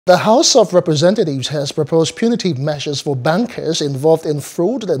The House of Representatives has proposed punitive measures for bankers involved in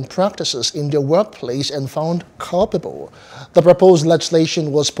fraudulent practices in their workplace and found culpable. The proposed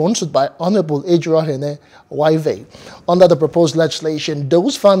legislation was sponsored by Honorable Ejirahene Waive. Under the proposed legislation,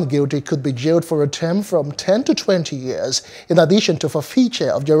 those found guilty could be jailed for a term from 10 to 20 years, in addition to forfeiture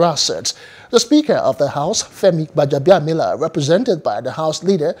of their assets. The Speaker of the House, Femi Gbajabiamila, represented by the House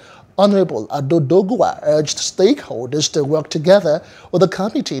Leader, Honorable Adodogua, urged stakeholders to work together with the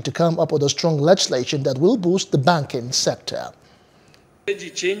committee to come up with a strong legislation that will boost the banking sector.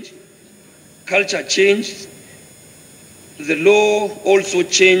 Change, culture changed, the law also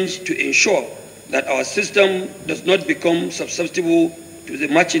changed to ensure that our system does not become susceptible to the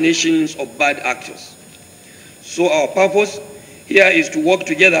machinations of bad actors. So our purpose here is to work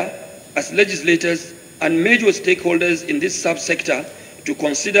together as legislators and major stakeholders in this subsector to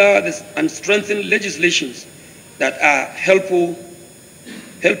consider this and strengthen legislations that are helpful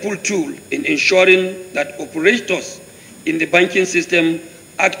tool in ensuring that operators in the banking system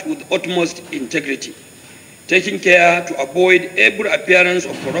act with utmost integrity, taking care to avoid every appearance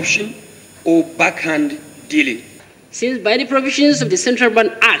of corruption or backhand dealing. Since by the provisions of the Central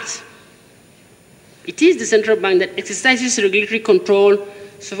Bank Act, it is the central bank that exercises regulatory control,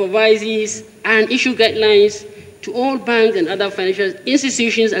 supervises, and issues guidelines to all banks and other financial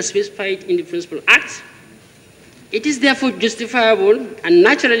institutions as specified in the Principal Act. It is therefore justifiable and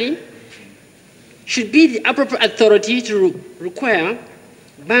naturally should be the appropriate authority to require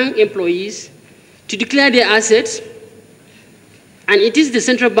bank employees to declare their assets, and it is the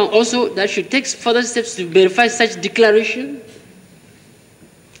central bank also that should take further steps to verify such declaration,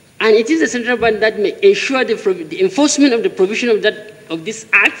 and it is the central bank that may ensure the enforcement of the provision of this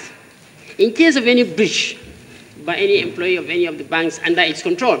act in case of any breach by any employee of any of the banks under its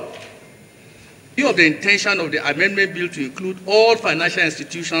control. In view of the intention of the amendment bill to include all financial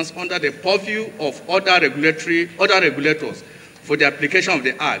institutions under the purview of other regulators for the application of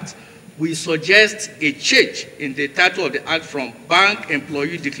the Act, we suggest a change in the title of the Act from Bank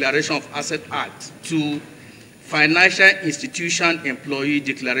Employee Declaration of Asset Act to Financial Institution Employee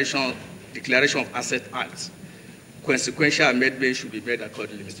Declaration of Asset Act. Consequential amendment should be made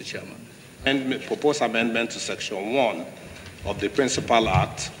accordingly, Mr. Chairman. Proposed amendment to Section 1 of the Principal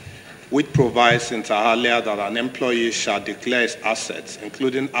Act, which provides inter alia that an employee shall declare his assets,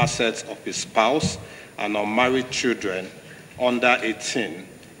 including assets of his spouse and unmarried children under 18,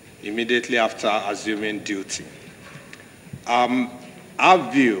 immediately after assuming duty.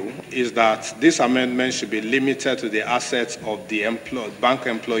 Our view is that this amendment should be limited to the assets of the bank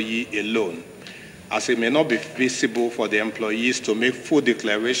employee alone, as it may not be feasible for the employees to make full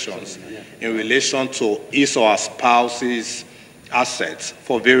declarations in relation to his or her spouse's assets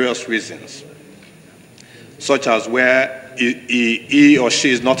for various reasons, such as where he or she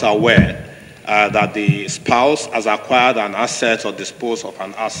is not aware that the spouse has acquired an asset or disposed of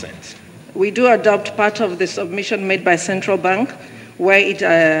an asset. We do adopt part of the submission made by Central Bank, where it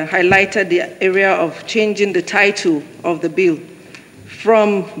highlighted the area of changing the title of the bill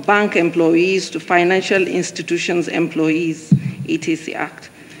from bank employees to financial institutions employees, ETC Act.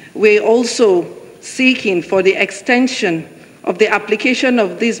 We're also seeking for the extension of the application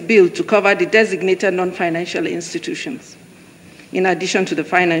of this bill to cover the designated non-financial institutions, in addition to the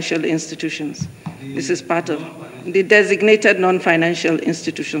financial institutions. This is part of the designated non-financial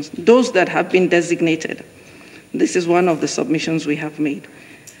institutions, those that have been designated. This is one of the submissions we have made.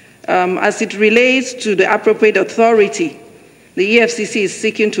 As it relates to the appropriate authority, the EFCC is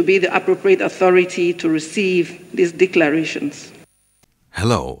seeking to be the appropriate authority to receive these declarations.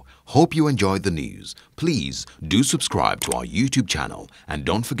 Hello, hope you enjoyed the news. Please do subscribe to our YouTube channel and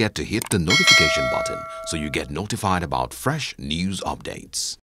don't forget to hit the notification button so you get notified about fresh news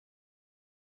updates.